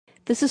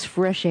This is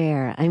Fresh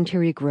Air. I'm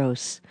Terry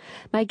Gross.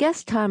 My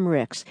guest, Tom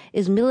Ricks,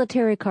 is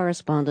military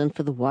correspondent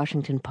for the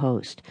Washington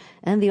Post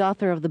and the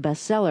author of the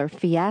bestseller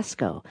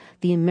Fiasco,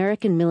 The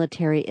American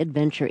Military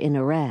Adventure in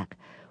Iraq,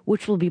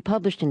 which will be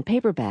published in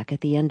paperback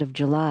at the end of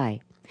July.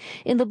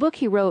 In the book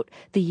he wrote,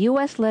 the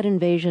U.S.-led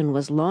invasion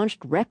was launched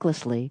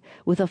recklessly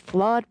with a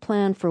flawed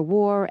plan for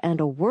war and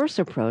a worse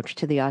approach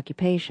to the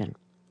occupation.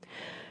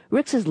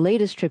 Ricks's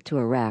latest trip to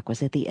Iraq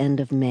was at the end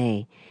of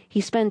May.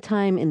 He spent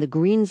time in the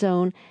Green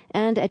Zone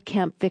and at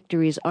Camp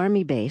Victory's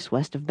army base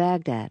west of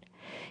Baghdad.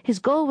 His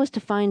goal was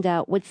to find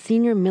out what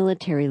senior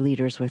military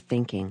leaders were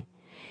thinking.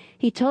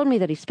 He told me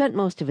that he spent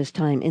most of his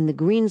time in the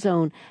Green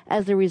Zone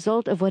as the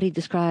result of what he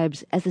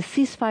describes as a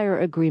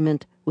ceasefire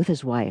agreement with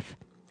his wife.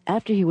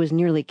 After he was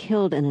nearly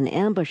killed in an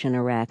ambush in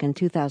Iraq in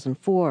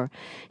 2004,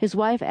 his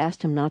wife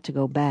asked him not to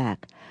go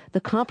back. The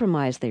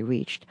compromise they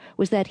reached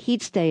was that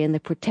he'd stay in the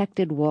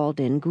protected,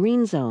 walled-in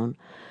Green Zone.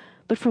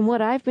 But from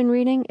what I've been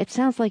reading, it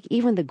sounds like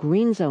even the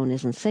Green Zone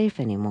isn't safe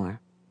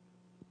anymore.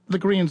 The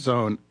Green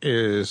Zone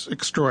is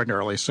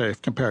extraordinarily safe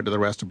compared to the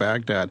rest of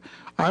Baghdad.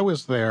 I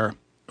was there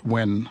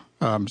when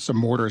some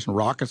mortars and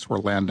rockets were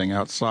landing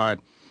outside,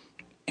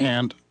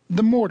 and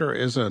the mortar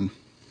is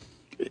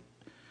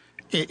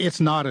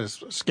it's not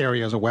as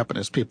scary as a weapon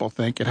as people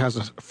think. It has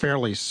a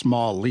fairly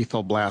small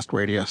lethal blast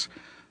radius.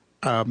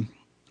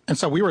 And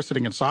so we were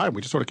sitting inside.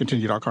 We just sort of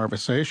continued our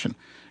conversation.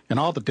 And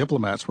all the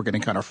diplomats were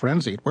getting kind of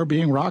frenzied. We're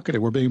being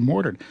rocketed. We're being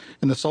mortared.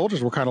 And the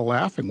soldiers were kind of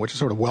laughing, which is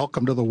sort of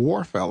welcome to the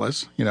war,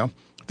 fellas. You know,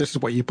 this is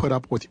what you put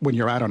up with when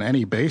you're out on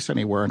any base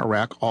anywhere in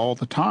Iraq all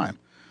the time.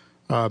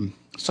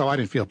 So I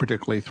didn't feel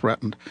particularly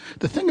threatened.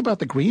 The thing about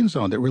the Green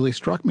Zone that really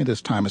struck me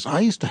this time is I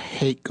used to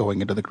hate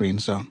going into the Green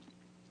Zone,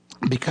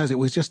 because it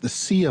was just the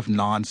sea of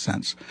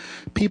nonsense.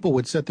 People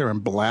would sit there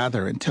and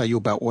blather and tell you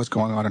about what's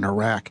going on in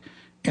Iraq.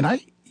 And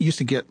I used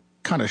to get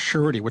kind of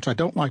surety, which I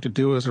don't like to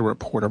do as a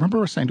reporter. I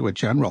remember saying to a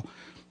general,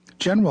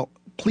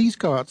 please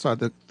go outside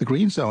the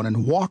Green Zone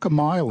and walk a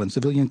mile in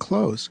civilian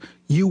clothes.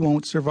 You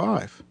won't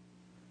survive.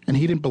 And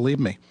he didn't believe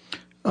me.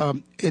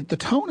 The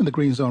tone in the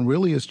Green Zone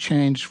really has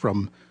changed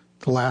from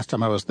the last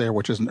time I was there,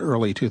 which is in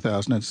early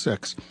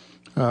 2006.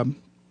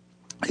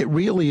 It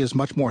really is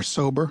much more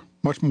sober,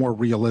 much more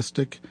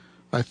realistic.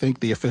 I think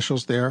the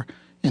officials there,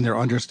 in their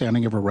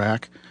understanding of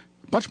Iraq,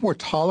 much more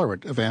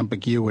tolerant of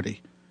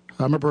ambiguity.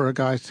 I remember a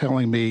guy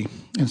telling me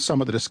in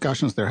some of the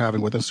discussions they're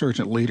having with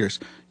insurgent leaders,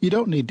 you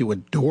don't need to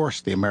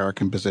endorse the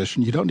American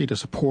position. You don't need to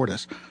support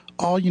us.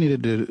 All you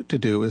need to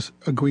do is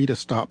agree to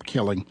stop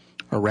killing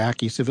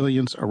Iraqi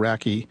civilians,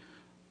 Iraqi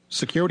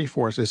security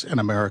forces, and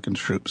American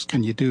troops.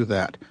 Can you do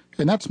that?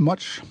 And that's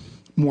much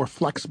more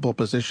flexible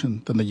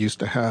position than they used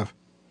to have.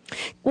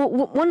 Well,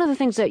 one of the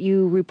things that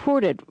you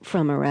reported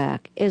from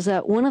Iraq is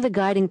that one of the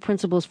guiding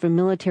principles for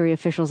military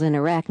officials in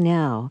Iraq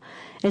now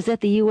is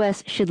that the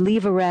U.S. should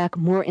leave Iraq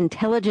more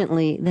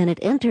intelligently than it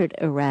entered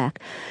Iraq.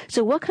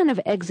 So what kind of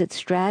exit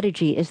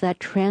strategy is that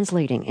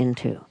translating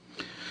into?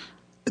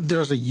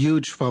 There's a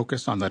huge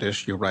focus on that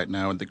issue right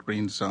now in the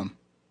Green Zone.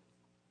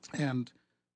 And